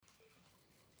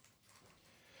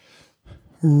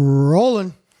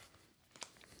Rolling.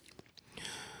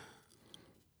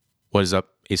 What is up,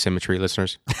 Asymmetry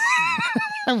listeners?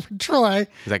 Troy.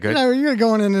 Is that good? You're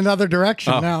going in another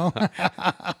direction now.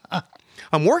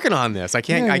 I'm working on this. I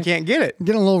can't get it.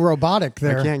 Getting a little robotic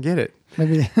there. I can't get it.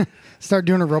 Maybe start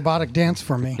doing a robotic dance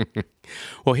for me.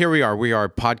 Well, here we are. We are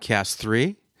podcast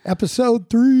 3 Episode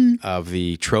 3 of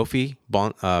the Trophy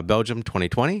Belgium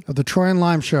 2020 of the Troy and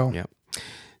Lime Show. Yep.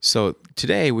 So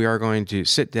today we are going to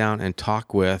sit down and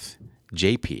talk with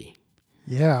JP.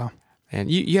 Yeah. And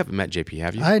you haven't met JP,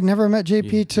 have you? I had never met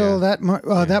JP till that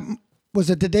was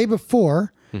it the day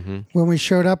before when we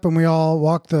showed up and we all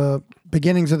walked the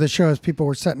beginnings of the show as people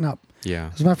were setting up. Yeah.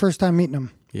 It was my first time meeting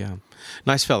him. Yeah.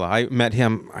 Nice fella. I met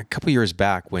him a couple years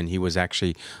back when he was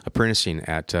actually apprenticing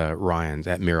at Ryan's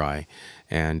at Mirai.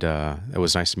 And it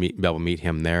was nice to be able to meet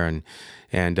him there.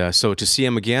 And so to see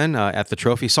him again at the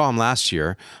Trophy, saw him last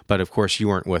year, but of course you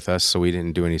weren't with us, so we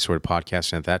didn't do any sort of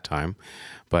podcasting at that time.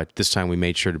 But this time we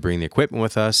made sure to bring the equipment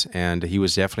with us, and he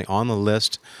was definitely on the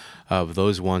list of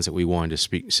those ones that we wanted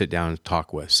to sit down and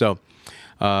talk with. So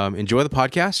enjoy the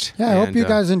podcast. Yeah, I hope you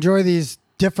guys enjoy these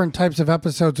different types of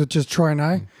episodes with just Troy and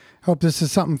I. Hope this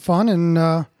is something fun, and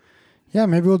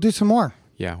maybe we'll do some more.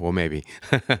 Yeah, well, maybe.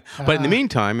 But in the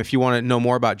meantime, if you want to know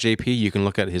more about JP, you can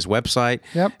look at his website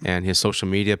and his social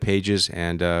media pages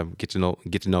and get to know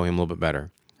him a little bit better.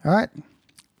 All right.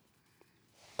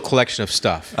 Collection of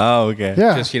stuff. Oh, okay.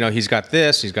 Yeah. Just, he's got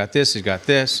this, he's got this, he's got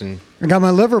this, and I got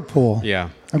my Liverpool. yeah.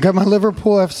 I got my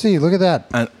Liverpool FC. Look at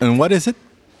that. And what is it?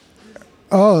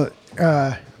 Oh,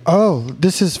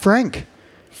 this is Frank.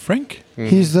 Frank?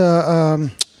 He's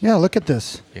the, look at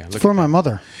this. Yeah, it's look for at my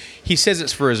mother. He says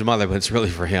it's for his mother, but it's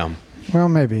really for him. Well,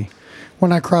 maybe.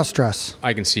 When I cross-dress.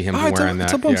 I can see him It's wearing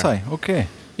that. a bonsai. Yeah. Okay.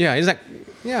 Yeah, he's like,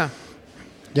 yeah.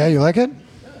 Yeah, you like it?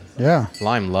 Yeah.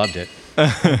 Lime loved it.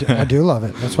 I do love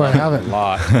it. That's why I have it. A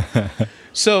lot.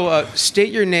 So,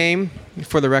 state your name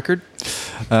for the record.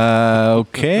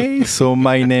 Okay. So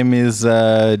my name is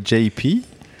JP.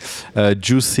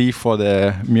 Juicy for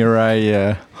the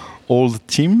Mirai old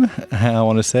team, I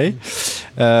want to say.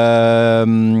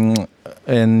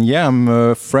 And yeah,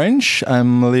 I'm French.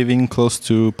 I'm living close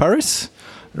to Paris.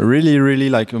 Really, really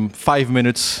like 5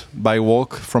 minutes by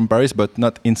walk from Paris, but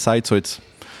not inside. So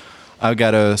I've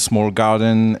got a small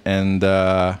garden, and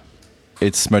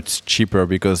it's much cheaper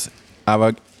because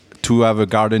to have a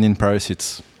garden in Paris,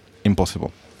 it's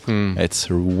impossible. It's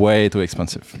way too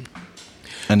expensive,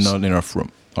 and not enough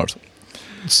room also.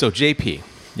 So, JP.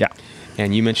 Yeah.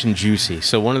 And you mentioned Juicy.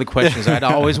 So one of the questions I'd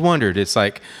always wondered, it's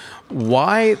like,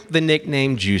 why the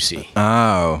nickname Juicy?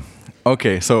 Oh,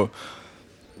 okay. So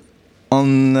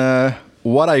on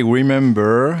what I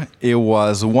remember, it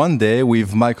was one day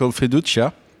with Michael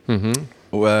Fiducia.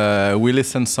 We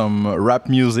listened some rap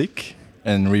music,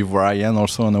 and with Ryan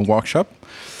also on a workshop.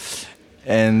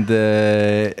 And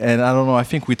I don't know, I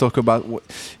think we talk about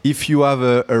if you have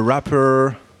a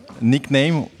rapper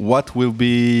nickname, what will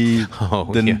be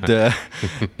the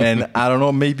and I don't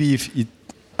know, maybe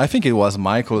I think it was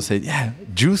Michael said, yeah,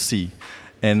 Juicy,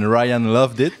 and Ryan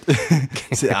loved it.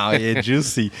 Said, oh yeah,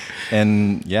 Juicy,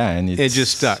 and it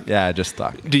just stuck. Yeah, it just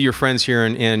stuck. Do your friends here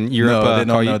in Europe they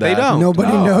don't know that. They don't.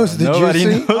 Nobody knows the Nobody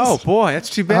Juicy. knows. Oh boy, that's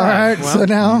too bad. All right, Well, so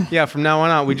now yeah, from now on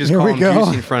out, we just Here call we him go.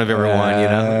 Juicy in front of everyone.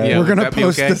 Yeah, we're gonna would that be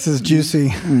post okay? this as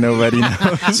Juicy. Nobody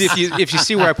knows. See, if you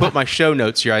see where I put my show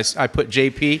notes here, I put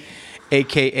JP,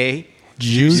 aka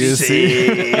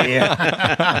Juicy.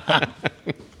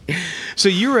 So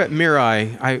you were at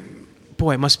Mirai.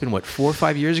 It must have been 4 or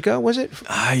 5 years ago, was it?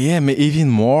 Yeah,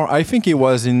 even more. I think it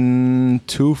was in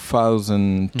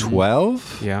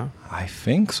 2012. Yeah. I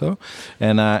think so.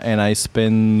 And I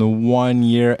spent 1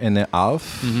 year and a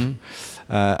half.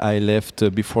 I left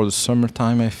before the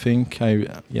summertime, I think.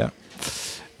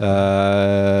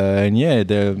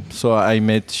 So I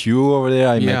met you over there.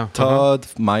 I met Todd,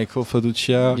 Michael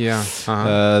Fiducia. Yeah.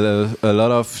 A lot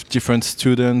of different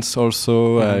students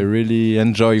also. I really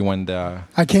enjoy when they're...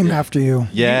 I came after you.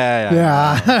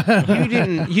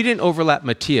 Yeah. You didn't overlap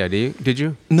Mattia, did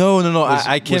you? No.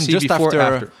 I came was he just before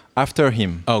or after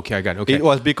him. Okay, I got it. Okay. It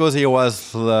was because he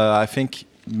was, I think,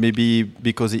 maybe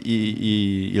because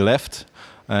he left.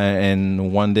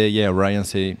 And one day, Ryan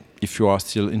said, if you are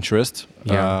still interested,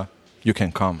 you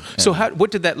can come. So what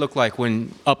did that look like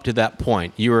when up to that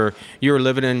point? You were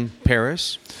living in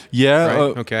Paris? Yeah.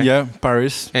 Right? Okay. Yeah,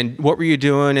 Paris. And what were you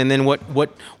doing? And then what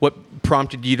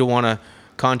prompted you to want to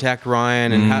contact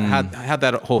Ryan? And how'd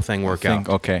that whole thing work out?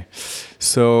 Okay.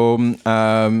 So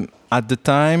at the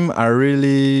time, I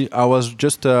was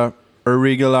just a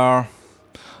regular,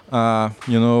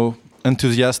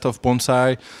 enthusiast of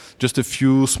bonsai, just a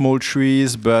few small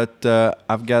trees, but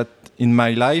I've got in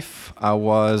my life, I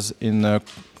was in a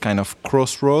kind of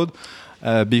crossroad.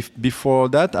 Before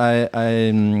that,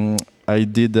 I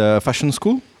did fashion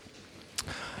school.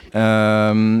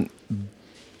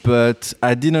 But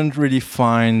I didn't really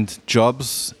find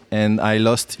jobs, and I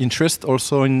lost interest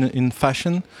also in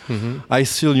fashion. Mm-hmm. I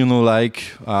still,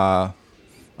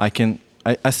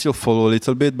 I still follow a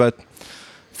little bit, but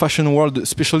fashion world,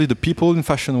 especially the people in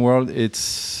fashion world,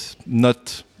 it's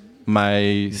not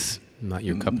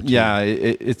your cup of tea. Yeah,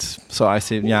 it's so I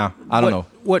say, yeah, I don't know.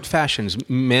 What fashions?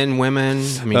 Men, women?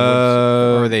 I mean,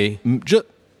 or are they?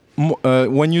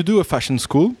 When you do a fashion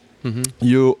school, mm-hmm.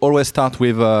 you always start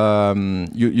with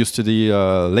you study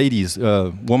ladies,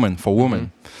 women for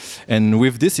women, mm-hmm. and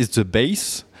with this is the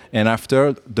base. And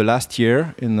after the last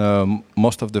year in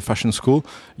most of the fashion school,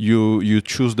 you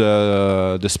choose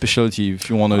the specialty if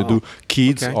you want to do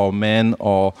kids or men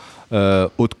or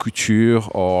haute couture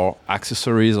or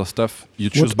accessories or stuff. You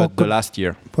choose but the last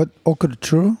year. What haute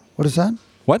couture? What is that?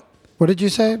 What? What did you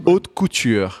say? Haute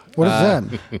couture. What is that?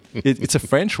 It's a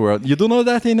French word. You don't know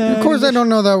that in Of course English? I don't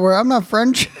know that word. I'm not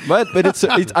French. But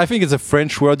I think it's a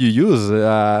French word you use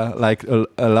like a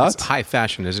lot. It's high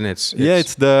fashion, isn't it?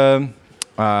 It's the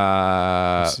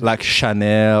like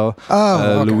Chanel,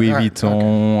 Louis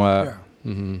Vuitton. Okay.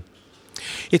 Mm-hmm.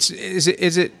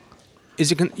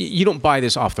 Is it you don't buy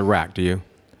this off the rack, do you?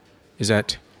 Is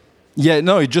that? Yeah,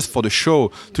 no, it's just for the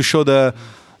show, to show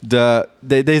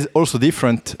there's also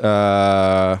different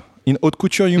in haute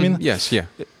couture. You mean? Yes, yeah.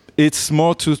 It's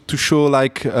more to show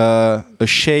like a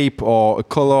shape or a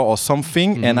color or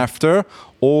something, mm-hmm. and after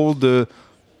all the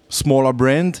smaller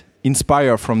brand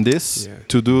inspire from this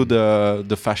to do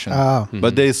the fashion. Mm-hmm.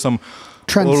 But there's some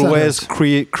always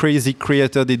crazy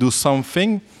creator. They do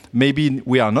something. Maybe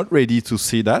we are not ready to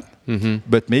see that, mm-hmm.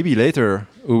 but maybe later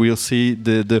we will see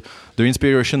the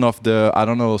inspiration of the, I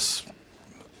don't know,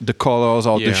 the colors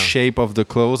or the shape of the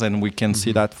clothes, and we can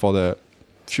see that for the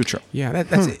future. Yeah,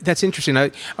 that's interesting.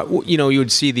 You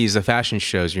would see these fashion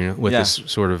shows, with this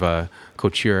sort of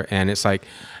couture, and it's like,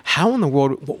 how in the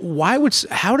world?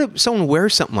 How did someone wear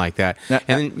something like that?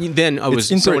 And then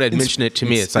someone had mentioned it to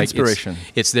me. It's like inspiration.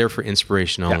 It's there for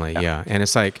inspiration only. Yeah. And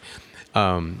it's like.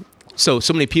 So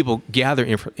many people gather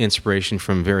inspiration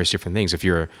from various different things. If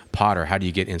you're a potter, how do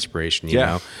you get inspiration?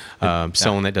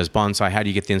 Someone that does bonsai, how do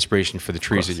you get the inspiration for the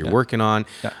trees that you're working on?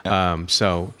 And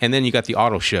then you got the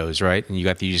auto shows, right? And you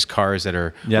got these cars that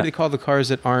are, what do they call the cars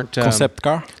that aren't? Concept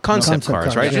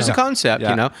cars, right? It's just a concept,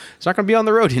 It's not going to be on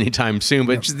the road anytime soon,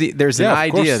 but there's an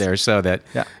idea there. So that,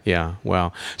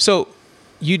 wow. So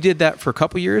you did that for a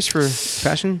couple years for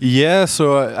fashion? Yeah,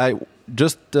 so I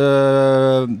just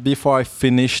before I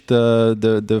finished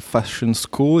the fashion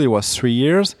school, it was 3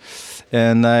 years,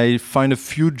 and I find a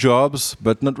few jobs,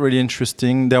 but not really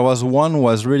interesting. There was one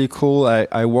was really cool.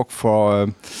 I worked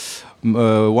for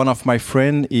one of my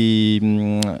friend.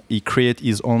 He created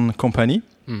his own company,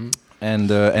 mm-hmm.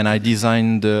 and I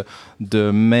designed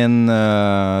the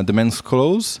men's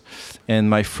clothes, and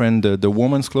my friend the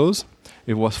woman's clothes.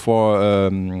 It was for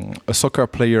a soccer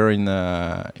player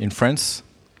in France.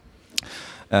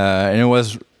 And it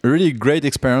was a really great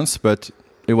experience, but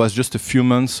it was just a few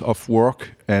months of work,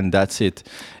 and that's it.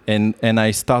 And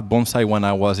I started bonsai when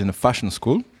I was in a fashion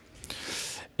school.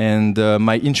 And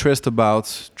my interest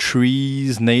about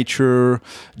trees, nature,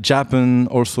 Japan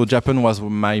was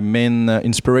my main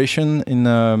inspiration in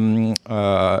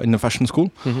the fashion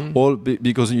school. Mm-hmm. All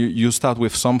because you start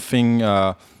with something,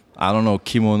 I don't know,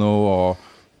 kimono or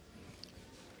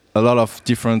a lot of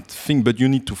different things, but you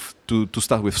need to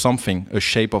start with something, a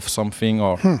shape of something,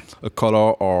 or a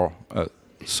color, or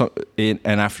and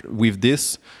after with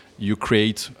this you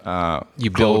create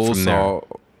clothes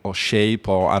or shape,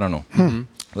 or I don't know. Mm-hmm.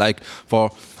 Like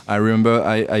I remember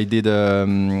I did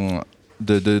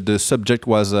the subject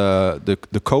was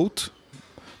the coat,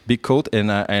 big coat, and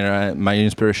my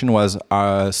inspiration was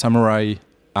samurai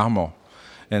armor,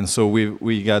 and so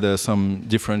we got some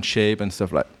different shape and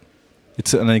stuff like.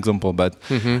 It's an example, but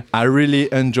mm-hmm. I really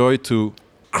enjoy to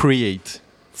create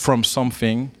from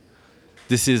something.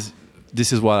 This is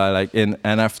what I like. And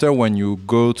after, when you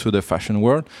go to the fashion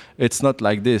world, it's not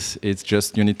like this. It's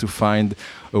just you need to find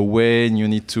a way, and you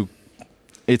need to.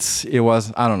 It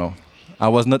was, I don't know. I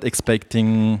was not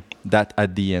expecting that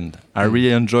at the end. I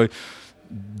really enjoy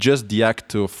just the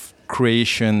act of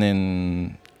creation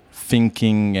and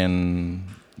thinking and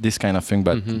this kind of thing.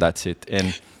 But mm-hmm. that's it.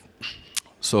 And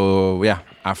so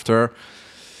after.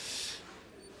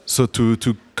 So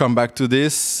to come back to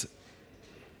this,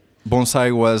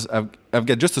 bonsai was I've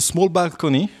got just a small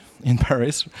balcony in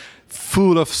Paris,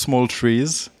 full of small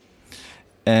trees.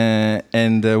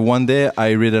 And one day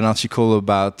I read an article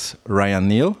about Ryan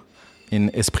Neal in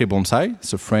Esprit Bonsai,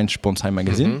 it's a French bonsai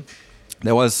magazine.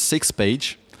 There was 6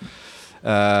 pages,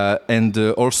 and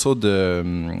also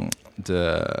the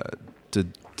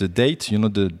date,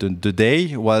 the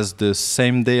day was the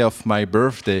same day of my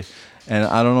birthday, and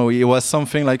I don't know, it was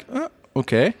something like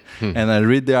okay. And I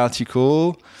read the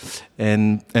article,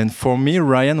 and for me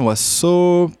Ryan was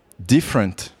so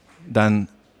different than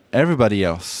everybody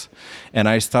else, and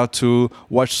I start to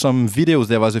watch some videos.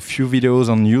 There was a few videos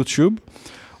on YouTube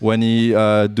when he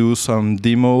do some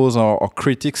demos or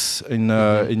critics in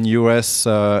US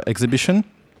exhibition.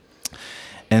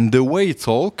 And the way he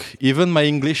talk, even my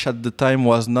English at the time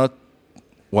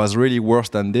was really worse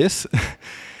than this.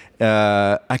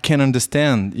 I can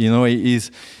understand,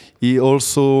 he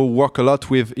also work a lot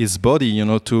with his body,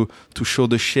 to show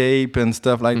the shape and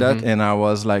stuff like that. And I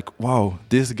was like, wow,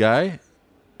 this guy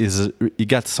he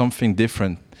got something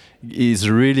different. He's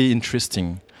really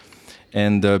interesting.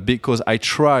 And because I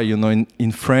try,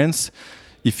 in France,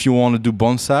 if you want to do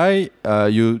bonsai,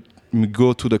 you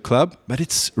go to the club, but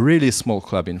it's really a small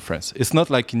club in France. It's not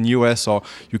like in US, or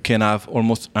you can have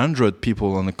almost 100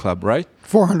 people on the club, right?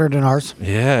 400 in ours.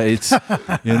 Yeah, it's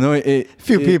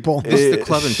few people. Is the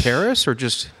club in Paris or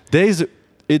just?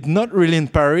 It's not really in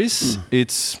Paris.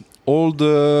 It's all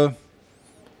the.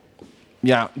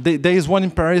 Yeah, there is one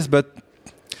in Paris, but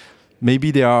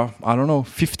maybe there are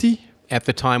 50. At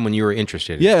the time when you were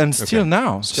interested in Yeah, and still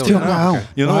now. Still now.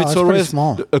 Okay. It's always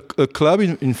small. A club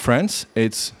in France,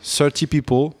 it's 30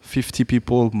 people, 50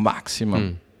 people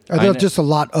maximum. Are there just a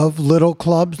lot of little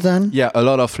clubs then? Yeah, a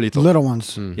lot of little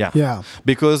ones. Yeah.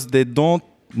 Because they don't,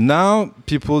 now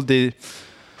people, they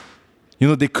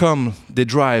come, they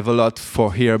drive a lot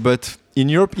for here, but in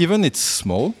Europe even it's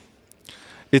small.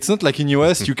 It's not like in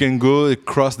US you can go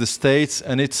across the states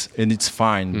and it's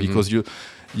fine because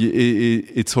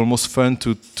it's almost fun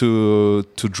to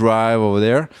drive over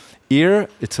there. Here,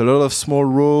 it's a lot of small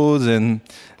roads, and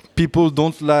people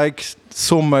don't like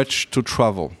so much to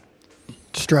travel.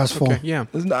 Stressful. Okay, yeah.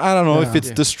 I don't know if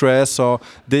it's the stress, or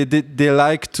they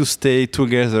like to stay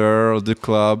together, or the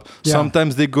club. Yeah.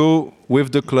 Sometimes they go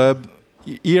with the club.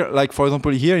 Here, like for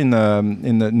example, here in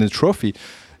the trophy,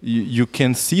 you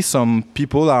can see some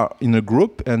people are in a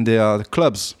group and they are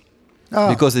clubs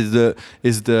because it's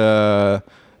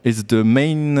the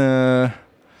main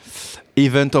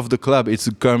event of the club. It's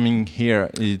coming here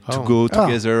to go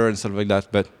together and stuff like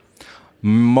that. But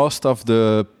most of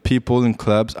the people in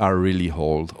clubs are really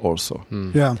old also.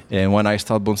 Yeah. And when I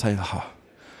start bonsai,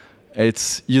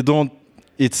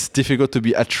 it's difficult to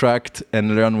be attracted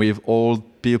and learn with old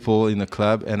people in a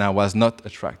club. And I was not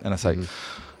attracted. And I was like,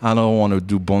 I don't want to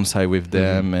do bonsai with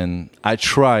them. And I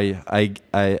try.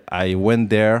 I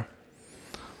went there.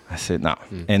 I said no.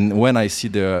 And when I see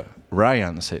the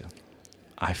Ryan, I say,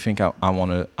 I think I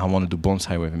want to do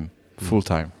bonsai with him full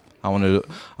time. I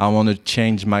want to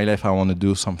change my life. I want to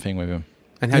do something with him.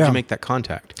 And how'd you make that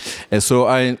contact? And so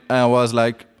I was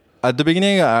like, at the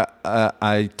beginning,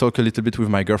 I talked a little bit with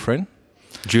my girlfriend,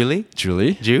 Julie.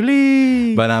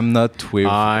 But I'm not with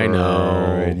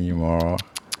her anymore.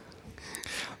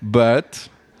 But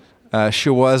she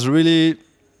was really,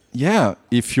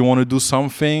 if you want to do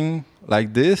something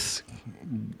like this,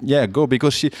 go,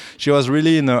 because she was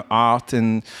really in her art,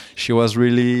 and she was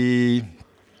really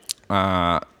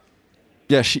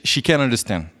she can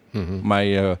understand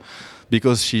my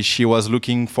because she was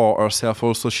looking for herself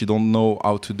also. She don't know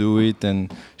how to do it,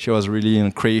 and she was really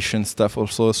in creation stuff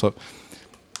also. So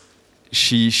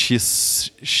she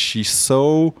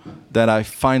saw that I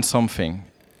find something,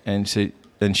 and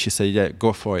she said,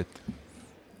 go for it.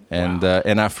 And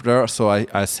and after, so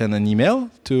I sent an email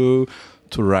to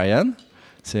Ryan,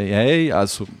 say, hey,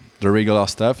 also the regular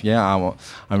stuff. Yeah,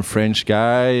 I'm French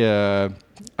guy.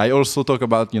 I also talk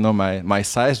about my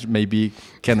size maybe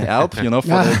can help for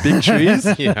the big trees,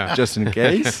 just in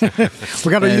case.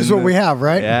 We got to use what we have,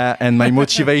 right? Yeah, and my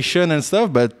motivation and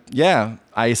stuff. But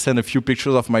I sent a few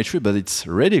pictures of my tree, but it's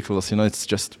ridiculous. It's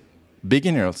just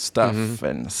beginner stuff,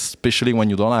 and especially when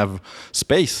you don't have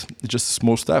space, it's just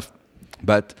small stuff.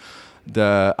 But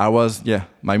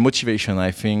my motivation,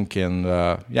 I think, and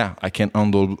I can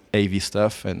handle AV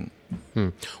stuff. And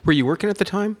were you working at the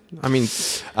time? I mean,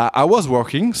 I was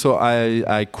working, so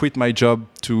I quit my job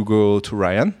to go to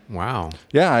Ryan. Wow.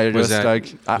 Yeah, was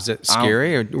that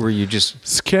scary, or were you just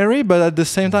scary? But at the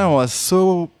same time, I was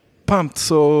so pumped.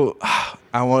 So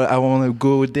I want to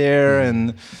go there,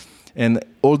 and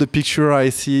all the picture I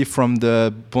see from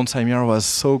the bonsai mirror was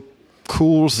so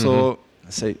cool. So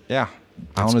I say,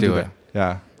 I want to do it.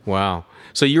 Yeah. Wow.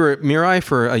 So you were at Mirai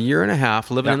for a year and a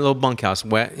half, living in a little bunkhouse,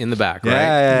 wet in the back, right?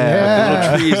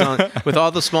 Yeah. With little trees with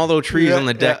all the small little trees on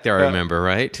the deck there. I remember,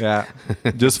 right? Yeah,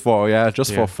 just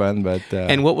for fun. But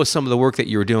and what was some of the work that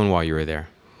you were doing while you were there?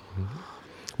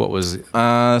 What was?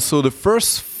 So the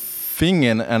first thing,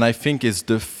 and I think is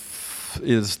the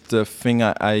thing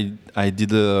I did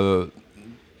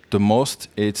the most.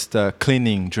 It's the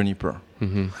cleaning juniper,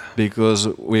 because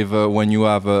with when you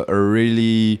have a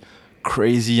really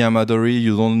crazy amadori,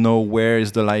 you don't know where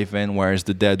is the live end, where is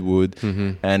the dead wood,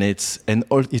 and it's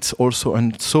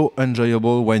also so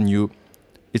enjoyable when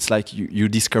it's like you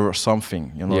discover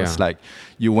something, It's like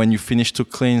when you finish to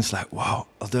clean, it's like, wow,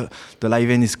 the live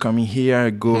end is coming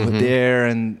here, go there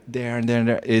and there and there and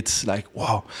there. It's like,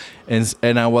 wow,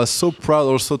 and I was so proud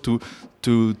also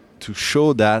to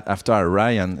show that after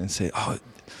Ryan and say, oh,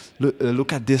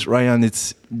 look at this, Ryan.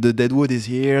 It's the dead wood is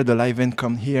here, the live end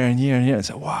come here and here and here. I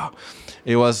said, wow,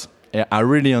 I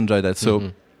really enjoyed that.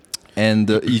 So, and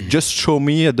he just showed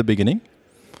me at the beginning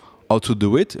how to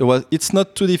do it. It's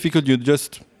not too difficult. You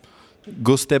just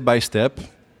go step by step,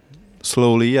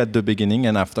 slowly at the beginning,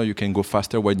 and after you can go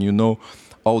faster when you know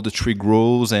how the tree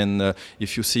grows. And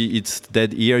if you see it's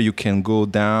dead here, you can go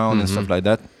down and stuff like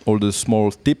that. All the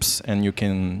small tips, and you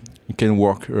can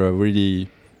work really.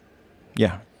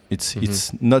 Yeah,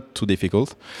 it's not too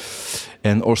difficult.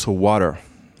 And also water,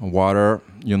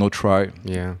 try.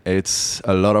 Yeah, it's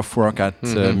a lot of work at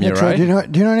Mirai.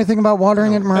 Do you know anything about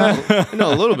watering at Mirai? I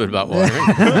know a little bit about watering.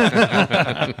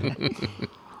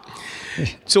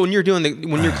 So when you're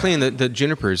cleaning the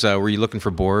junipers, were you looking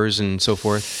for borers and so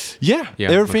forth? Yeah.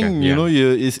 Everything.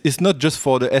 Okay. It's not just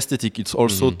for the aesthetic. It's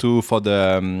also for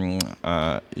the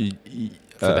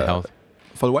for the health.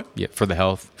 For the what? Yeah, for the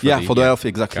health. For the health,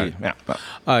 exactly.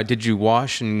 Yeah. Did you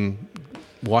wash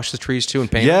the trees too and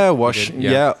paint? Yeah, them?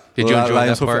 Did you enjoy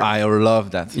that part? I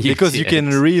love that because you can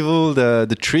reveal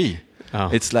the tree. Oh.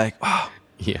 It's like, wow.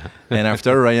 Yeah. And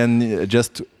after Ryan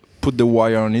just put the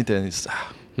wire on it, and it's.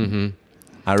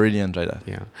 I really enjoy that.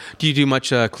 Yeah. Do you do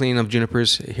much cleaning of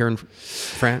junipers here in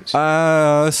France?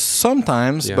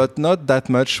 Sometimes, but not that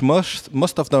much.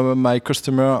 Most of my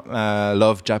customer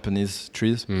love Japanese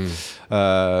trees.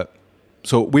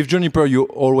 So with juniper, you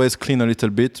always clean a little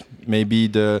bit. Maybe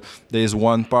there is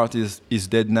one part is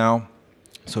dead now,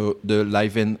 so the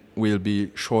live end will be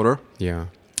shorter. Yeah.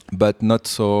 But not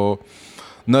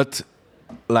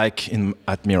like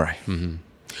at Mirai.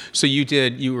 So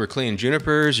you were cleaning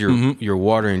junipers, you're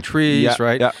watering trees,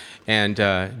 right? Yeah. And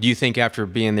do you think after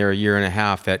being there a year and a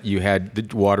half that you had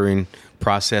the watering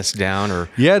process down, or?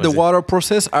 Yeah, the water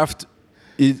process after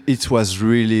it was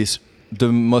really the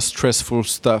most stressful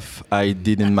stuff I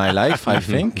did in my life, I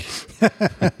think.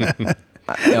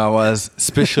 I was,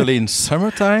 especially in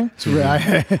summertime.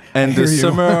 And the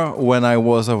summer when I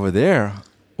was over there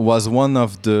was one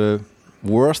of the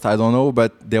worst, I don't know,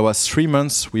 but there was 3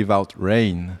 months without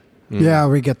rain. Yeah,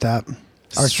 we get that.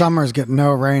 Our summers get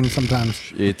no rain sometimes.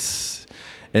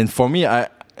 And for me,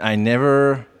 I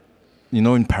never,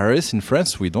 in Paris, in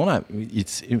France, we don't have,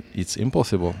 it's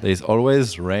impossible. There's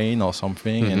always rain or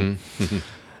something.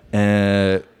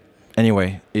 And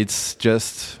anyway, it's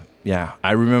just,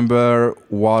 I remember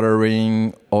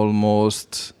watering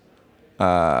almost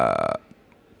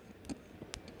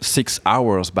 6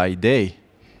 hours by day.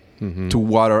 To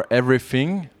water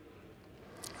everything,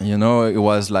 it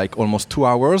was like almost 2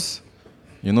 hours,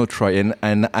 Troy,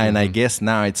 and I guess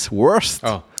now it's worse.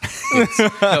 Oh,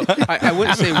 no, I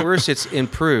wouldn't say worse. It's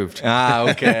improved.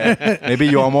 Okay. Maybe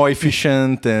you are more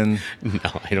efficient and.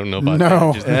 No, I don't know about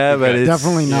that. But it's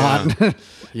definitely not.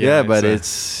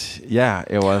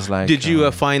 It was like. Did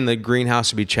you find the greenhouse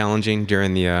to be challenging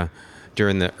during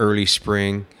the early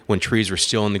spring, when trees were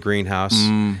still in the greenhouse,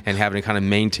 and having to kind of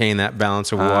maintain that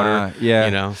balance of water?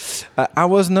 I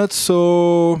was not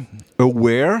so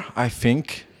aware, I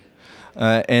think,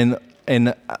 and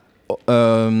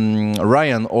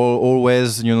Ryan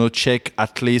always check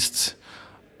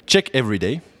every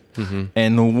day,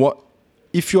 and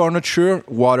if you are not sure,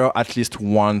 water at least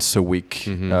once a week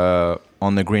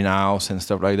on the greenhouse and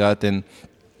stuff like that.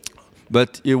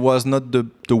 But it was not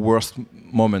the worst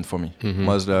moment for me.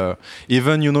 Was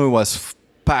even it was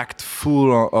packed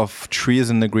full of trees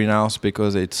in the greenhouse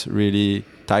because it's really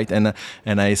tight, and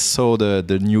I saw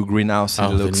the new greenhouse.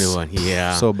 And it looks the new one,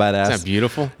 so badass. Isn't that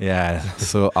beautiful? Yeah,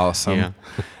 so awesome.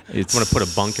 I'm gonna put a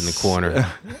bunk in the corner.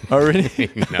 Oh really?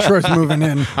 No. Troy's moving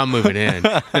in. I'm moving in.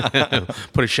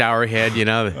 Put a shower head.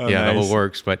 The whole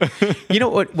works. But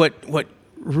what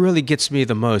really gets me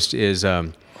the most is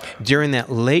during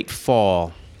that late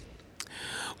fall,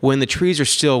 when the trees are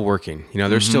still working,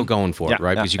 they're still going for it,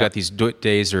 right? Because you got these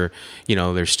days are,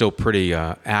 they're still pretty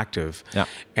active. Yeah.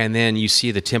 And then you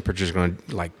see the temperature's going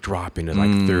to like drop into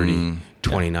like 30,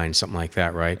 29, something like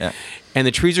that, right? Yeah. And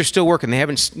the trees are still working. They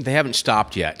haven't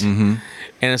stopped yet. And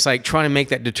it's like trying to make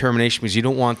that determination because you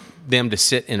don't want them to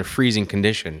sit in a freezing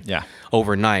condition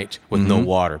overnight with no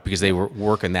water because they were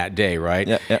working that day, right?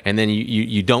 Yeah, yeah. And then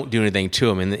you don't do anything to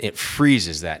them and it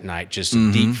freezes that night, just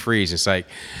a deep freeze. It's like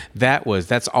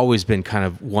that's always been kind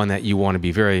of one that you want to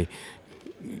be very,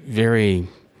 very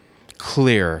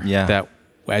clear that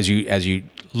as you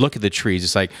look at the trees,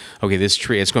 it's like, okay, this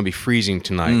tree, it's going to be freezing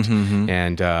tonight,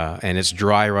 and it's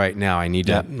dry right now. I need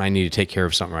to take care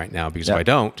of something right now because if I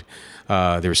don't,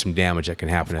 there's some damage that can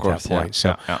happen at that point.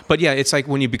 But it's like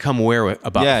when you become aware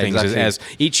about things, as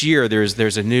each year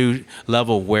there's a new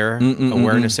level of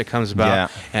awareness that comes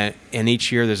about, and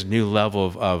each year there's a new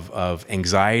level of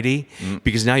anxiety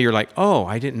because now you're like, oh,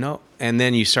 I didn't know. And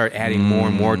then you start adding more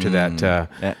and more to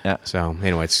that. So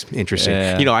anyway, it's interesting.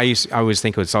 I always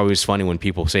think it's always funny when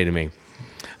people say to me,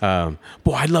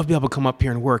 boy, I'd love to be able to come up here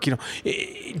and work.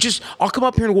 I'll come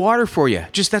up here and water for you.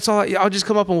 That's all. I'll just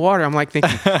come up and water. I'm like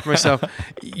thinking to myself,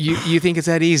 you think it's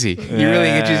that easy? You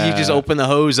really you just open the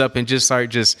hose up and just start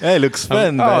just. Hey, it looks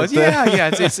fun.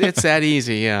 It's that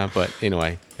easy. Yeah, but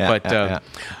anyway,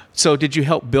 So did you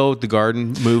help build the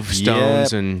garden, move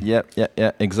stones and? Yeah,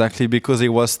 exactly. Because it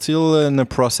was still in a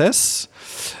process.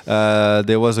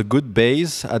 There was a good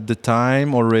base at the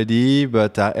time already,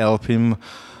 but I helped him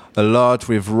a lot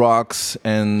with rocks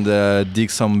and dig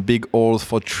some big holes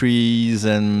for trees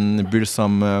and build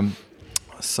some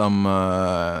stone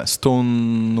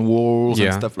walls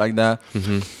and stuff like that.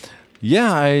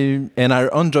 Yeah, I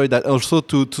enjoyed that also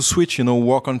to switch,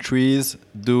 walk on trees,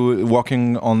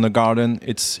 walking on the garden.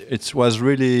 It was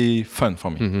really fun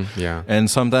for me. And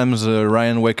sometimes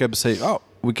Ryan wake up and say, "Oh,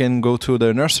 we can go to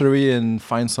the nursery and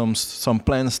find some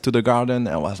plants to the garden."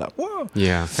 And I was like, "Whoa!"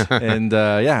 Yeah, and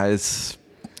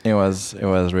it was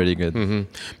really good.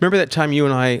 Remember that time you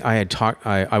and I had talked?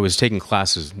 I was taking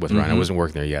classes with Ryan. I wasn't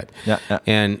working there yet.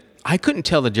 And I couldn't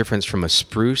tell the difference from a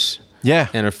spruce.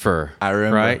 And a fir. I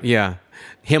remember. Right? Yeah.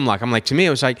 Hemlock. I'm like, to me, it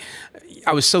was like,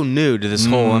 I was so new to this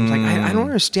whole, I'm like, I don't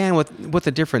understand what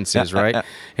the difference is, right?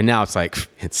 And now it's like,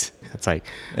 it's like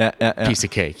a piece of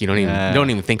cake. You don't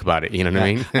even think about it. You know what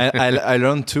I mean? I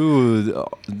learned too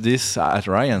this at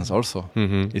Ryan's also.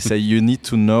 He said you need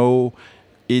to know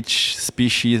each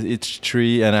species, each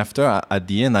tree, and after at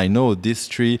the end I know this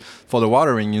tree for the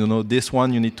watering, this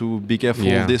one you need to be careful,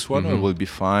 this one will be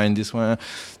fine, this one,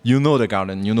 the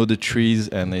garden, the trees,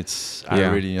 and I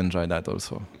really enjoy that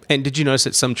also. And did you notice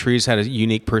that some trees had a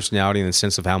unique personality in the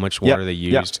sense of how much water they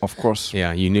used? Yeah, of course.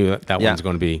 Yeah, you knew that one's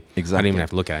going to be, exactly. I didn't even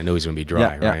have to look at it, I know he's going to be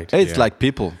dry, right? It's like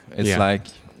people, it's like,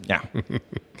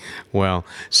 Well,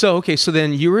 so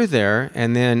then you were there,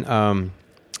 and then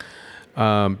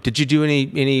did you do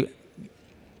any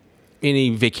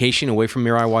vacation away from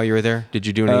Mirai while you were there? Did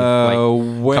you do any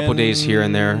couple days here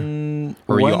and there,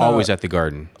 or were you always at the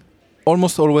garden?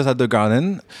 Almost always at the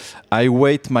garden. I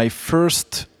wait my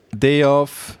first day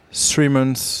off 3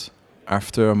 months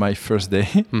after my first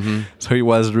day, so it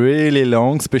was really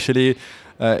long. Especially,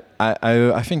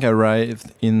 I think I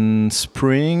arrived in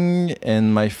spring,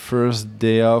 and my first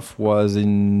day off was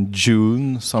in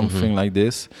June, something like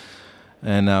this.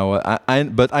 And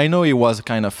but I know it was a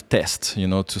kind of test,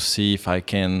 to see if I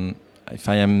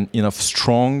am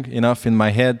strong enough in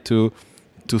my head to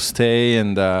stay,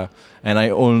 and I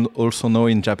also know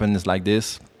in Japan it's like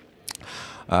this.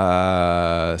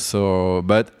 But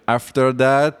after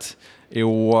that, it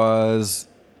was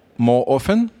more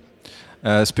often,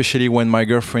 especially when my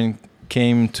girlfriend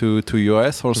came to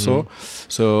US also.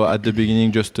 So at the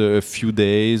beginning, just a few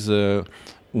days,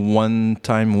 1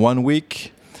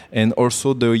 week. And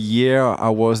also the year I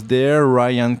was there,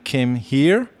 Ryan came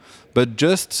here, but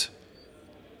just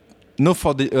not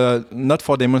for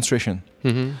demonstration.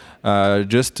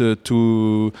 Just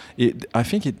I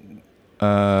think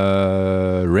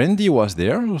Randy was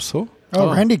there also.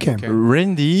 Oh, Randy came. Okay.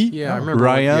 Randy, I remember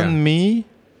Ryan, me.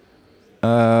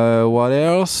 What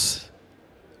else?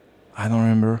 I don't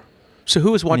remember. So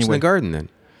who was watching the garden then?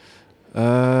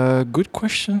 Good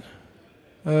question.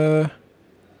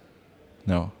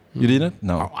 No. You didn't?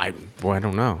 No. I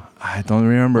don't know. I don't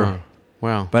remember.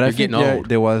 Well, but I think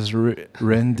there was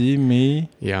Randy, me.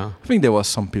 Yeah. I think there was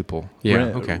some people.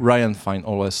 Yeah. Okay. Ryan find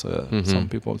always some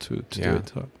people to do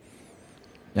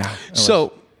it.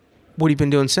 So, what have you been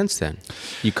doing since then?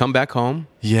 You come back home?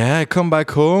 Yeah, I come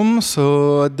back home.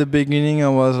 So at the beginning, I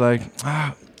was like,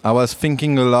 I was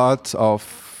thinking a lot of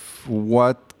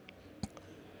what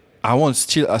I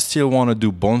still want to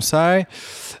do bonsai,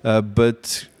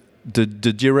 but the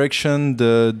direction,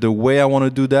 the way I want to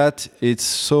do that, it's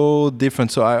so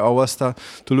different. So I was to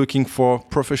looking for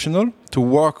professional to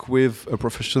work with a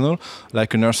professional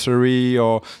like a nursery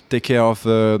or take care of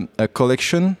a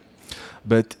collection.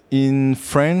 But in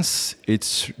France,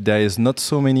 there is not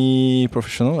so many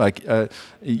professionals. Like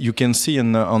you can see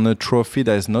on the trophy,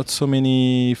 there is not so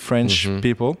many French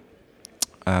people.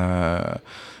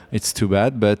 It's too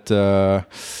bad, but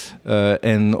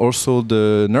and also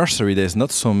the nursery. There's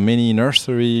not so many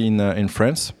nursery in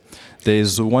France.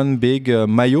 There's one big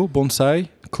Maillot bonsai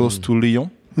close to Lyon.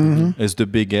 It's the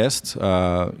biggest.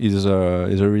 Is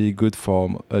really good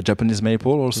for Japanese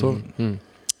maple also.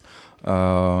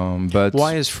 But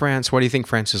why is France? Why do you think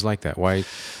France is like that? Why?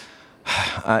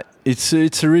 It's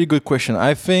a really good question.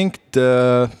 I think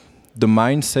the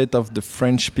mindset of the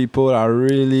French people are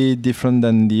really different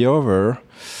than the other.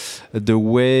 The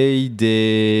way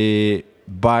they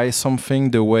buy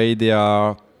something, the way they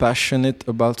are passionate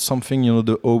about something,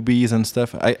 the hobbies and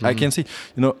stuff. I can see,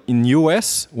 in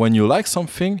US, when you like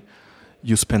something,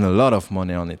 you spend a lot of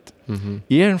money on it.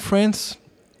 Here in France,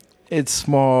 it's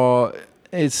more,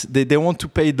 they want to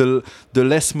pay the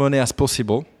less money as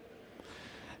possible.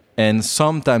 And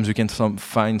sometimes you can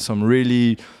find some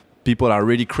really, people are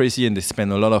really crazy and they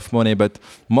spend a lot of money. But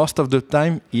most of the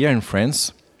time here in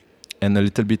France, and a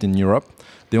little bit in Europe,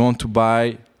 they want to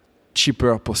buy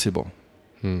cheaper possible,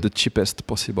 the cheapest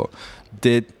possible.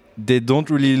 They don't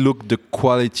really look the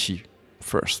quality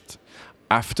first.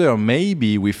 After,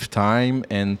 maybe with time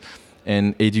and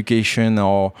education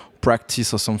or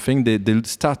practice or something, they'll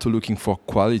start to looking for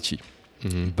quality.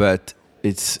 But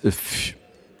it's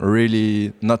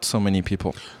really not so many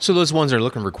people. So those ones that are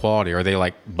looking for quality, are they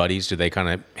like buddies? Do they kind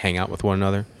of hang out with one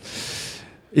another?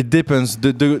 It depends.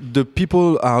 The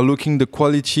people are looking the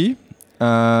quality.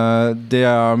 They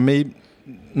are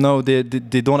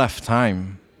they don't have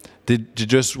time. They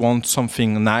just want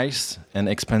something nice and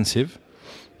expensive,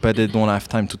 but they don't have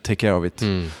time to take care of it.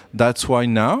 That's why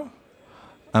now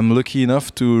I'm lucky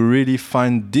enough to really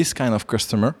find this kind of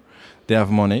customer. They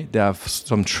have money, they have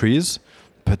some trees,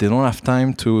 but they don't have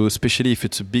time to, especially if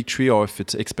it's a big tree or if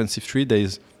it's an expensive tree, there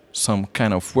is some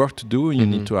kind of work to do. You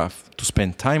need to have to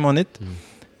spend time on it.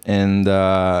 And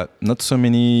not so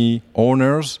many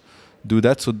owners do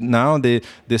that. So now they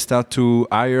start to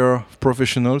hire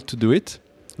professionals to do it,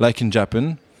 like in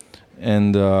Japan.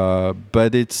 And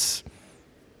but it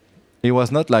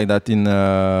was not like that in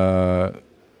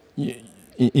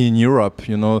Europe.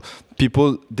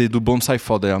 People, they do bonsai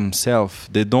for themselves.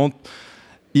 They don't,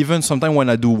 even sometimes when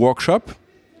I do workshop,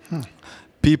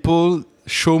 people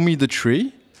show me the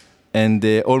tree and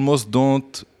they almost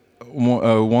don't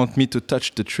want me to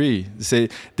touch the tree.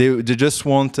 They just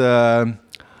want that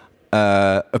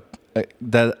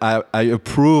I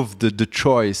approve the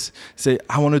choice. Say,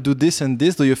 I want to do this and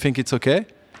this. Do you think it's okay?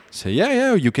 Say,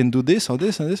 yeah, you can do this or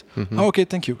this and this. Oh, okay,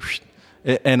 thank you.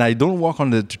 And I don't walk on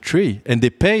the tree, and they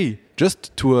pay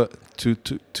just to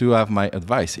have my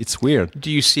advice. It's weird. Do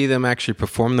you see them actually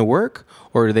perform the work,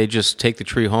 or do they just take the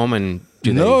tree home and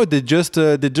do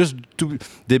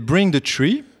they bring the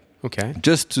tree. Okay.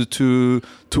 Just to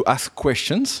ask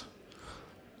questions,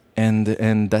 and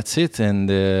that's it. And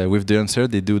with the answer,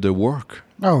 they do the work.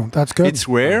 Oh, that's good. It's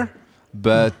rare,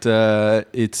 but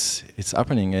it's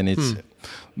happening, and it's.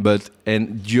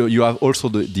 And you have also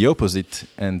the opposite,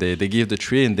 and they give the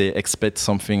tree and they expect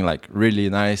something like really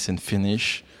nice and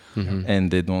finish, and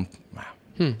they don't.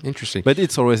 Interesting. But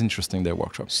it's always interesting, their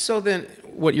workshops. So then,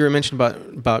 what you were mentioning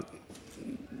about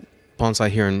bonsai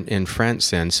here in France,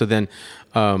 then. So then.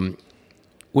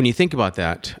 When you think about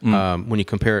that, when you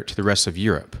compare it to the rest of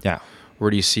Europe, where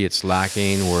do you see it's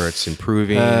lacking, where it's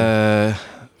improving?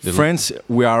 France,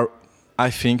 I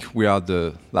think we are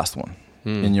the last one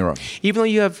in Europe. Even though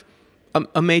you have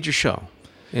a major show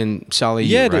in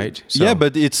Saly, right? Yeah,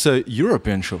 but it's a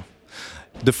European show.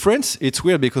 The France, it's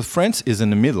weird because France is in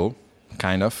the middle,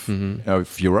 kind of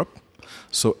Europe.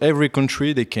 So every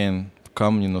country, they can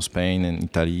come, Spain and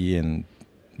Italy and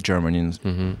Germany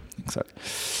and exactly.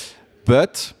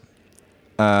 But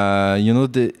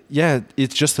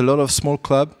it's just a lot of small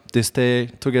club. They stay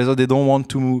together. They don't want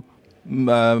to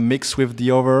mix with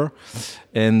the other.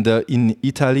 And in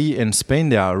Italy and Spain,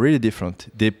 they are really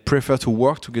different. They prefer to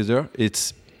work together.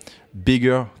 It's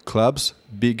bigger clubs,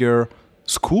 bigger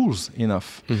schools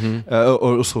enough. In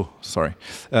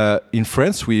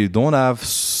France, we don't have.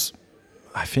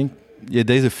 I think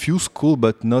there's a few schools,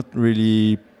 but not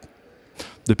really.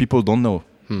 The people don't know.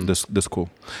 the school.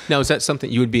 Now, is that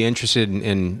something you would be interested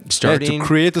in starting? To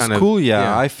create a school,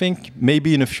 I think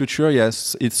maybe in the future,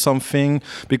 yes, it's something,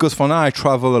 because for now I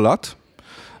travel a lot.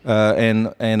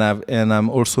 And I'm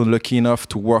also lucky enough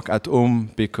to work at home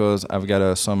because I've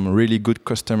got some really good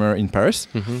customer in Paris.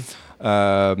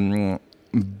 But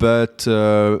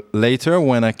later,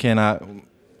 when I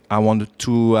wanted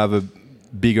to have a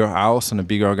bigger house and a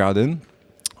bigger garden,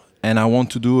 and I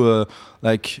want to do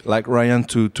like Ryan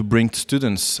to bring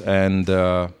students and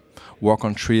work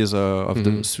on trees of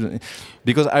the students,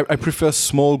 because I prefer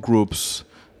small groups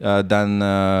than.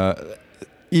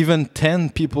 Even 10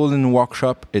 people in a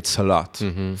workshop, it's a lot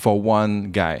for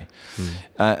one guy.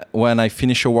 When I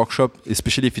finish a workshop,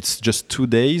 especially if it's just 2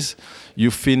 days,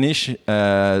 you finish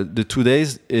the 2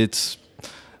 days,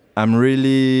 I'm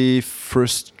really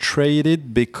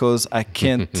frustrated because I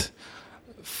can't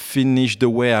finish the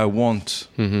way I want.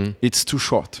 It's too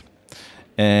short.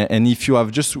 And if you have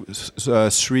just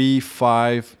 3,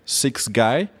 5, 6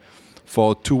 guys,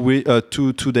 for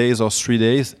 2 days or 3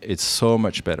 days, it's so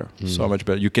much better. So much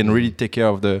better. You can really take care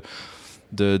of the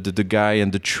guy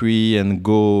and the tree and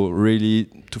go really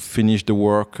to finish the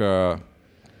work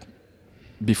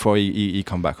before he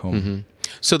come back home.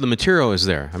 So the material is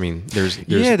there. I mean, there's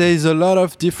there is a lot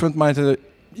of different material.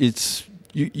 It's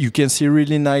you can see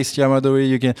really nice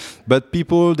Yamadori. But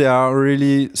people, they are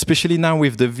really, especially now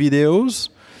with the videos.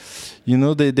 You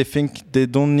know, they think they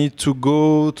don't need to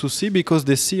go to see because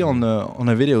they see on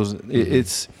the videos.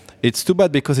 It's too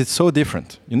bad because it's so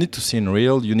different. You need to see in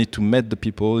real. You need to meet the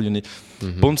people. You need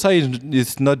bonsai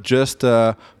is not just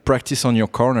practice on your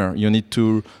corner. You need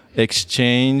to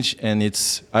exchange, and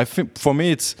I think for me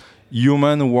it's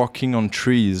human working on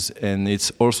trees, and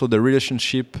it's also the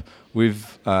relationship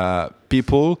with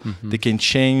people. They can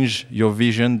change your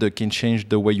vision. They can change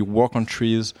the way you work on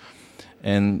trees.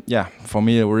 And for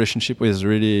me, a relationship is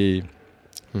really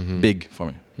big for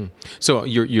me. So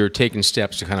you're taking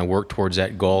steps to kind of work towards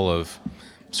that goal of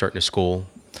starting a school,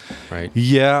 right?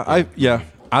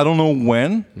 I don't know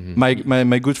when.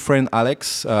 My good friend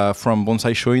Alex from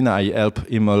Bonsai Shoin, I help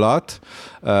him a lot.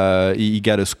 He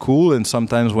got a school, and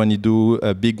sometimes when he do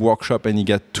a big workshop and he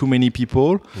get too many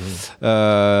people,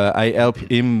 I help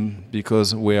him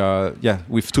because we are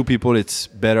with 2 people. It's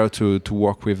better to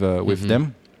work with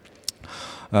them.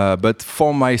 But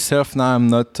for myself now, I'm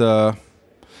not.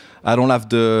 I don't have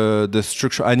the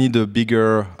structure. I need a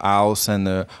bigger house and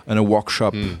a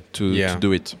workshop to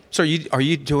do it. So are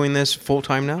you doing this full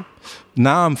time now?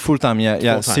 Now I'm full time.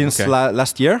 Full-time, since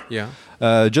last year.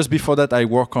 Just before that, I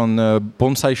work on a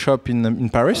bonsai shop in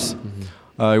Paris.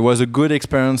 It was a good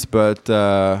experience, but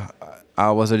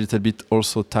I was a little bit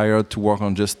also tired to work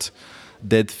on just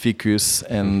dead ficus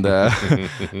and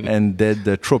and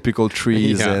dead tropical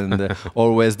trees and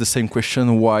always the same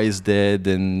question: why is dead?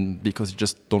 And because you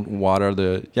just don't water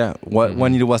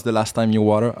when it was the last time you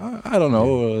water? I don't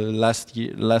know, last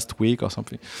week or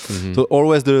something. So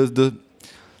always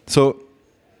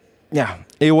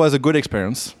it was a good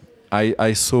experience.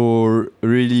 I saw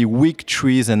really weak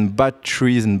trees and bad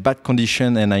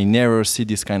condition, and I never see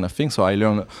this kind of thing. So I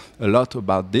learned a lot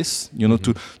about this,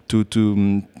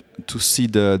 to see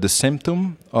the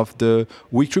symptom of the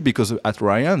weak tree, because at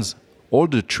Ryan's, all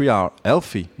the trees are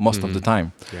healthy most of the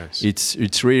time. Yes.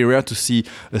 It's really rare to see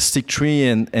a sick tree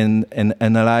and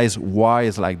analyze why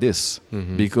it's like this.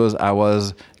 Because I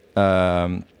was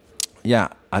at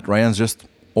Ryan's just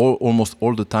almost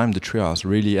all the time the tree is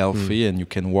really healthy and you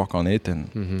can work on it.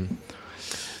 And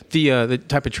the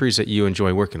type of trees that you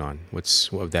enjoy working on, what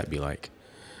would that be like?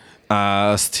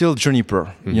 Still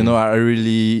juniper. I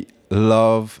really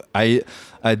love. I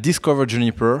discovered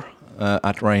juniper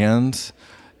at Ryan's,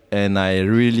 and I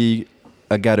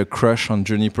got a crush on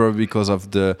juniper because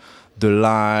of the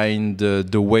line,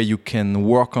 the way you can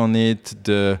work on it,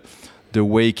 the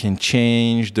way it can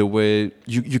change, the way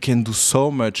you can do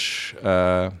so much,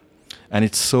 and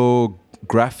it's so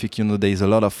graphic. There's a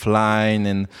lot of line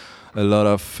and a lot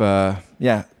of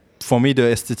For me,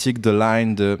 the aesthetic, the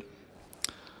line,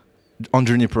 on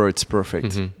juniper it's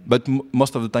perfect, but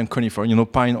most of the time conifer.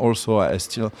 Pine also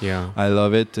I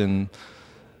love it, and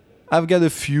I've got a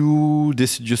few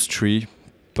deciduous tree,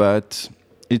 but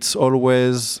it's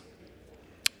always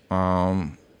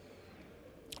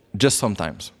just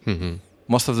sometimes.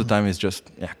 Most of the time it's just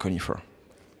conifer.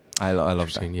 I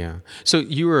love that. Yeah. So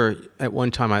you were at one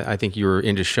time, I think you were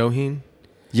into shohin.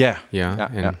 Yeah.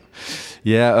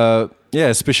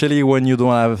 Especially when you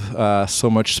don't have so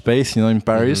much space, in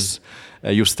Paris.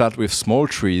 You start with small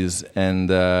trees,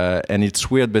 and it's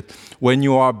weird. But when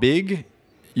you are big,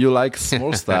 you like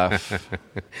small stuff.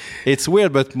 It's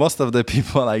weird, but most of the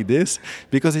people like this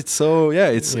because it's so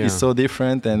it's so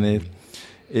different, and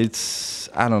it's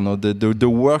I don't know, the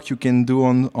work you can do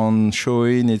on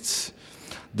showing, it's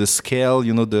the scale,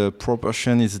 the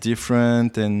proportion is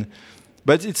different,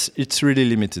 but it's really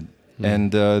limited.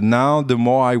 And now the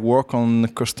more I work on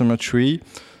customer tree,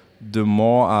 the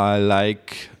more I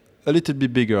like a little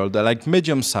bit bigger, like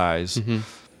medium size.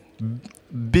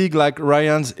 Big like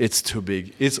Ryan's, it's too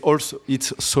big. It's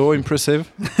so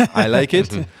impressive. I like it,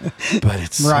 but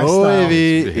it's Mirai so style.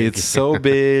 heavy. It's so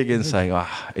big. It's like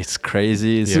it's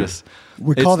crazy. It's just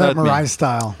We call that not me. Mirai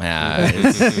style.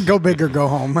 Yeah, Go big or go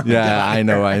home. yeah, I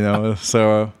know.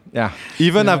 So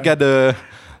even I've got the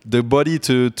body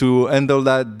to handle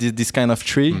this kind of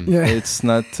tree. Yeah. It's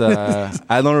not.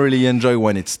 I don't really enjoy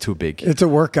when it's too big. It's a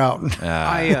workout.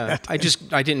 I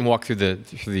didn't walk through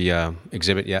the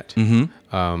exhibit yet.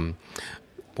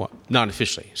 Well, not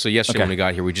officially. So yesterday when we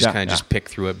got here, we just kind of just picked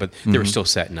through it, but they were still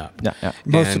setting up. Yeah.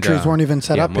 Most of the trees weren't even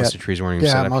set up yet. Most of the trees weren't even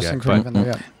set up most yet. things weren't even there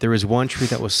yet. There was one tree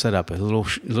that was set up, a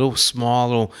little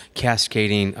small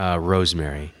cascading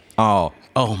rosemary. Oh,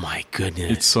 my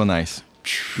goodness! it's so nice.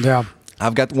 Yeah.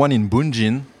 I've got one in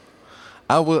Bunjin.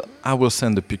 I will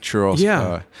send a picture also.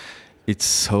 Yeah. It's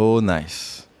so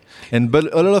nice.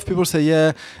 But a lot of people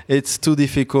say, it's too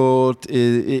difficult.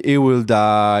 It will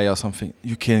die or something.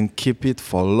 You can keep it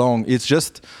for long. It's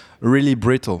just really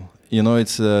brittle.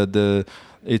 It's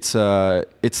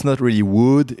it's not really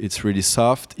wood. It's really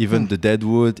soft. Even the dead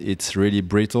wood, it's really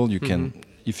brittle. You can,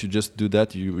 if you just do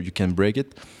that, you can break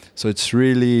it. So it's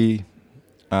really,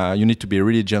 you need to be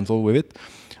really gentle with it.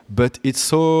 But it's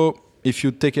so, if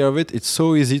you take care of it, it's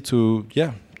so easy to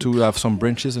have some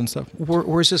branches and stuff.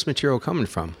 Where's this material coming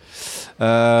from?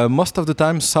 Most of the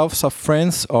time, south of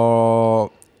France or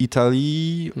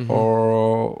Italy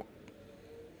or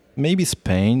maybe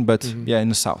Spain, but in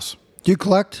the south. Do you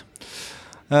collect?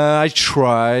 I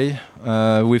try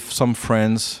with some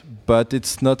friends, but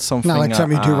it's not something. Not like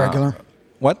something you do regular.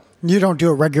 What? You don't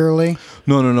do it regularly?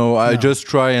 No. I just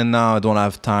try, and now I don't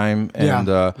have time. And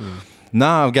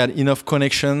now I've got enough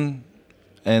connection,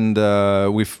 and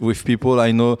with people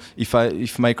I know.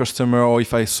 If my customer or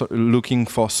if I looking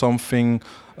for something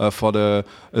for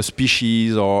a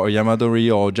species or a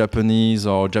Yamadori or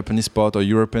Japanese spot or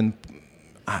European,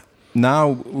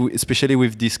 now especially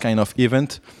with this kind of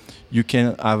event, you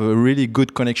can have a really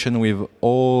good connection with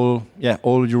all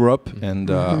Europe, and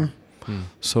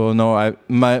so no,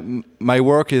 my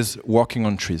work is working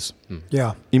on trees.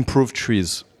 Yeah. Improve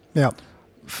trees. Yeah.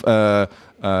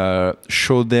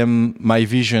 Show them my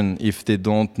vision if they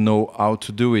don't know how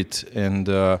to do it,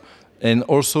 and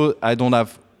also I don't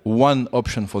have one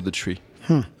option for the tree.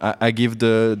 I give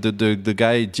the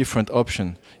guy different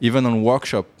option. Even on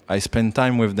workshop, I spend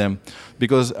time with them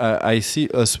because I see,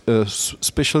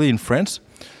 especially in France,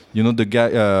 the guy,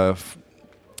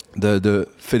 the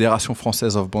Fédération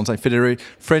Française of Bonsai,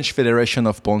 French Federation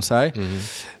of Bonsai.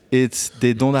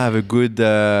 They don't have a good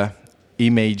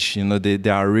image. They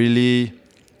are really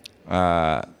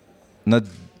not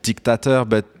dictator,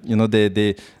 but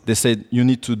they said you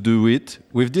need to do it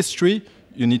with this tree.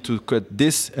 You need to cut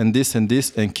this and this and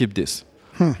this and keep this.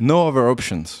 No other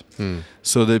options.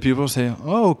 So the people say,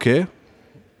 "Oh, okay."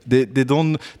 They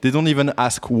don't even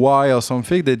ask why or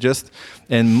something. They just,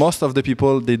 and most of the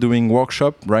people they're doing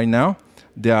workshop right now,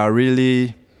 they are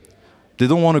really, they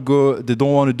don't want to go. They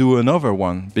don't want to do another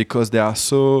one because they are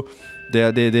so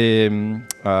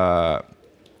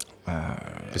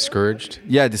Discouraged?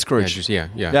 Yeah, discouraged. Yeah.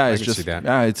 I can just see that.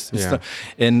 Yeah, it's not,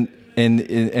 and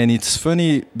it's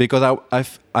funny because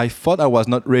I thought I was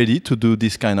not ready to do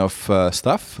this kind of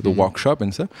stuff, the workshop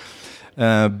and stuff.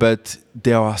 But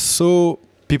there are so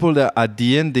people that at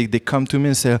the end they come to me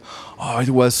and say, "Oh, it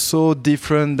was so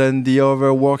different than the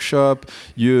other workshop.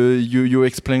 You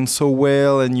explain so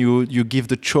well, and you give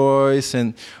the choice,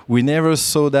 and we never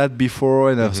saw that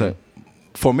before." And I was like,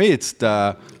 for me, it's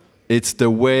the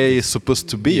way it's supposed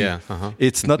to be. Yeah.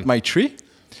 It's not my tree.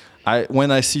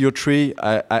 When I see your tree,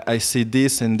 I see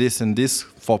this and this and this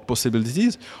for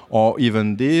possibilities, or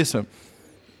even this.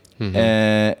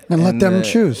 And let them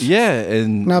choose. Yeah,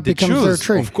 and now it they becomes choose, their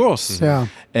tree. of course. Yeah,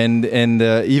 and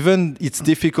even it's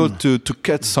difficult to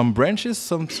cut some branches.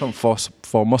 Some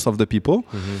for most of the people,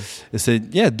 they say,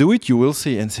 "Yeah, do it. You will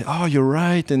see." And say, "Oh, you're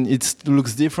right," and it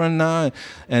looks different now.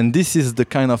 And this is the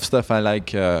kind of stuff I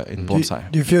like in bonsai.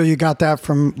 Do you feel you got that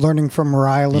from learning from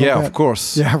Mirai a little bit? Yeah, of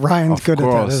course. Yeah, Ryan's Of good at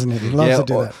that, course. isn't he? He loves to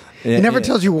do that. He never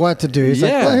tells you what to do. He's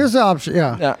like, well, here's the option.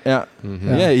 Yeah.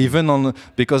 Even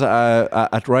because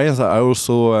at Ryan's, I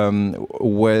also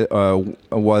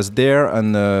was there,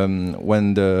 and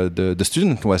when the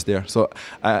student was there, so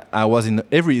I was in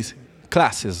every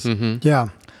classes. Yeah.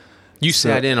 You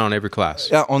sat in on every class.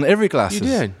 Yeah, on every classes. You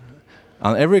did.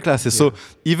 On every classes. So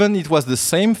even it was the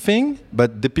same thing,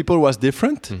 but the people was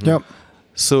different. Yep.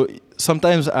 So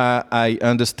sometimes I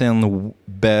understand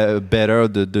better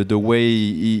the way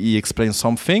he explains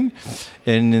something,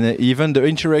 and even the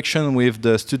interaction with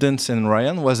the students and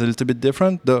Ryan was a little bit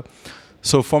different.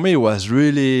 So for me, it was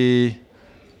really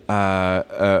I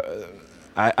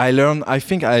learned. I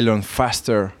think I learned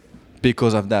faster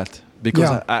because of that.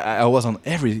 Because I was on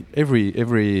every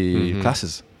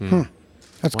classes.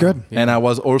 That's good. Yeah. And I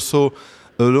was also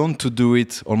alone to do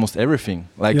it almost everything,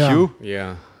 like you.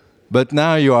 Yeah. But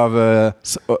now you have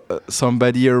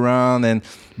somebody around,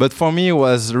 but for me it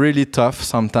was really tough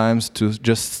sometimes to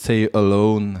just stay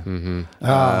alone.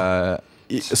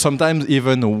 Sometimes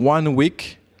even 1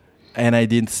 week, and I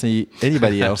didn't see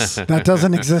anybody else. That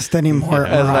doesn't exist anymore.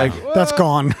 I was like, that's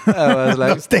gone. I was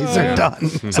like, those days are done.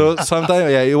 So sometimes,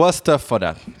 it was tough for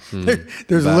that.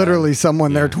 There's literally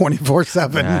someone there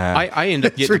 24/7. I end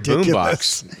up getting a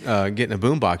boombox, getting a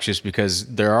boombox just because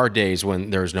there are days when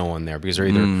there's no one there because they're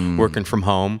either working from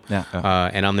home,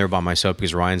 and I'm there by myself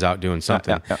because Ryan's out doing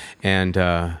something, and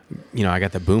I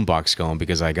got the boombox going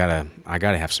because I gotta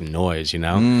have some noise.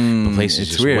 The place is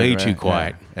just way too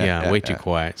quiet. Way too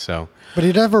quiet. So. But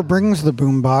he never brings the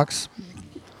boombox.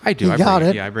 I do.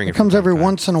 I bring it. It comes every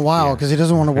once in a while because he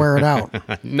doesn't want to wear it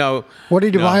out. No. What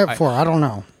did you buy it for? I don't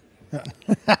know.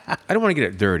 I don't want to get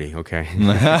it dirty, okay?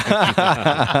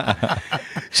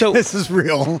 So this is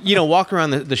real. Walk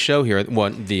around the show here,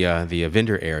 the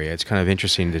vendor area. It's kind of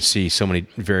interesting to see so many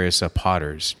various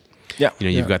potters. Yeah.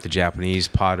 You've got the Japanese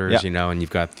potters, and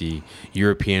you've got the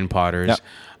European potters.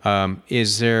 Yeah.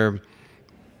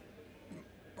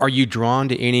 Are you drawn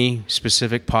to any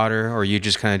specific potter, or are you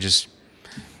just kind of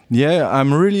Yeah,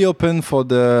 I'm really open for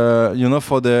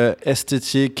the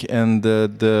aesthetic and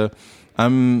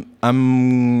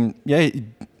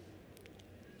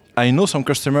I know some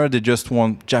customers, they just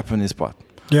want Japanese pot.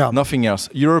 Yeah. Nothing else.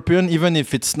 European, even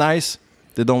if it's nice,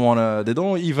 they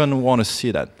don't even want to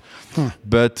see that.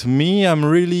 But me, I'm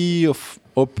really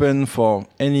open for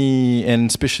any, and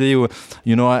especially,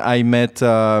 I met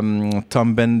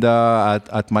Tom Benda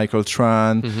at Michael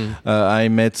Tran.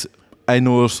 I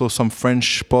know also some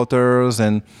French potters,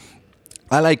 and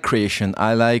I like creation.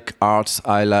 I like arts.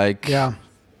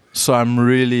 So I'm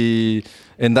really,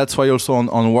 and that's why also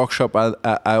on workshop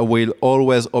I will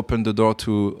always open the door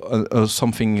to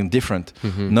something different.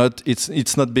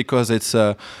 It's not because it's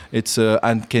a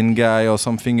Anken guy or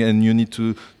something, and you need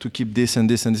to keep this and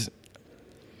this and this.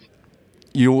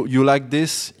 You like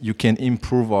this, you can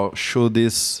improve or show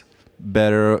this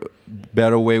better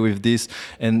way with this.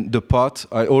 And the pot,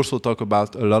 I also talk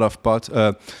about a lot of pot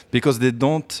because they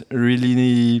don't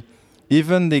really,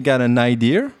 even they got an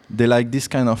idea, they like this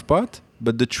kind of pot,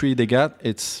 but the tree they got,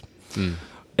 it's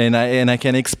and I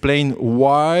can explain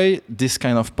why this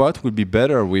kind of pot would be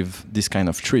better with this kind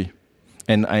of tree.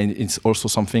 And it's also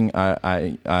something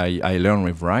I learned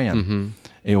with Ryan.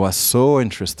 It was so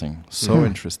interesting,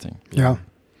 interesting. Yeah.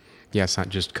 Yeah, it's not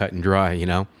just cut and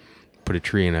dry, Put a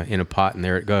tree in a pot and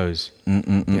there it goes.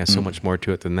 So much more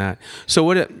to it than that.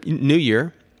 So New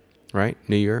Year, right?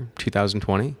 New Year,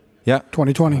 2020. Yeah,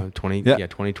 2020.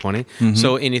 2020.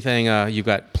 So anything you've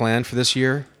got planned for this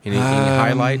year? Any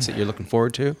highlights that you're looking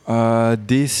forward to?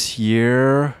 This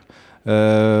year,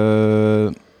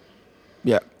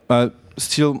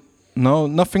 still no,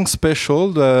 nothing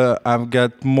special. I've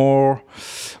got more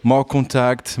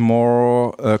contact,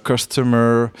 more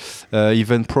customer,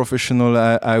 even professional.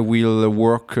 I will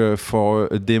work for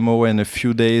a demo in a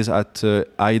few days at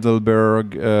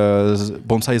Heidelberg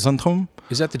Bonsai Zentrum.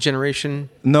 Is that the Generation?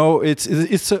 No, it's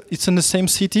in the same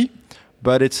city,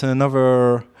 but it's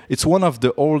another. It's one of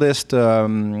the oldest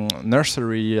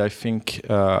nursery, I think,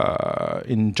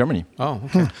 in Germany. Oh,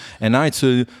 okay. And now it's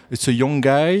a young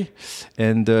guy,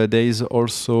 and there is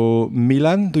also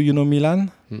Milan. Do you know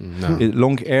Milan? No.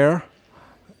 Long hair.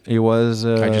 He was.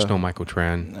 I just know Michael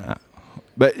Tran.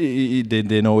 But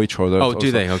they know each other. Oh, also.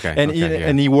 do they? Okay. And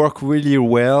and he worked really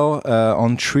well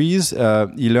on trees.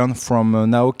 He learned from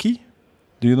Naoki.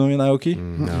 Do you know Naoki?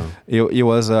 No. He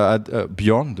was at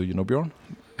Bjorn. Do you know Bjorn?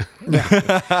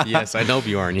 Yes, I know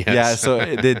Bjorn. Yes. Yeah, so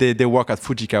they work at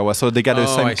Fujikawa, so they got the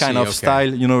same kind of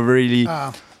style. Really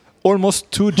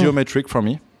almost too geometric for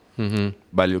me.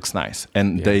 but it looks nice.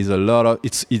 And there is a lot of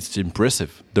it's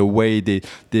impressive the way they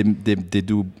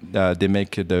do they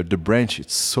make the branch.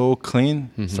 It's so clean.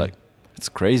 It's like it's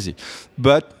crazy,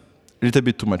 but a little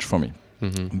bit too much for me.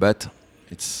 But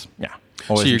it's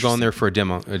So you're going there for a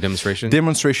demonstration?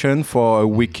 Demonstration for a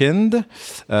weekend.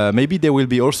 Maybe there will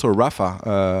be also Rafael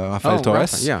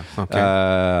Torres. Rafa. Yeah.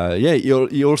 Okay.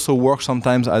 He also works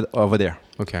sometimes over there.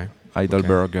 Okay.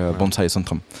 Heidelberg Bonsai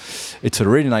Centrum. It's a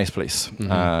really nice place.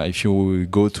 If you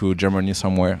go to Germany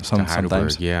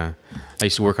sometimes. Yeah. I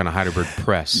used to work on a Heidelberg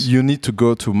press. You need to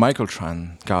go to Michael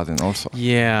Tran Garden also.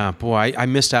 Yeah, boy, I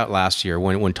missed out last year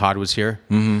when Todd was here.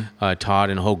 Todd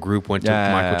and a whole group went to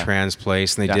Michael Tran's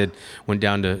place, and they went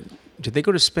down to. Did they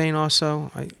go to Spain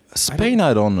also? I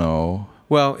don't know.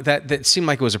 Well, that seemed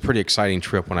like it was a pretty exciting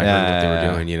trip when I heard what they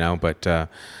were doing, you know. But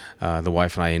the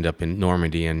wife and I ended up in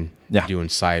Normandy and doing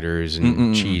ciders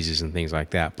and cheeses and things like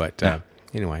that. But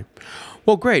anyway,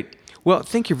 well, great. Well,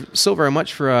 thank you so very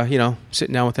much for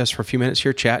sitting down with us for a few minutes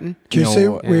here chatting. Juicy,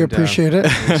 we appreciate it.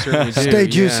 We certainly do. Stay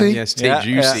juicy. Yeah, stay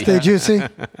juicy. Stay juicy.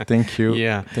 Thank you.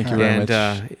 Yeah. Thank you very much.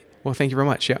 Well, thank you very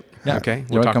much. Yep. Yeah. Okay.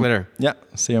 We'll talk later. Yeah.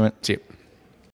 See you, man. See you.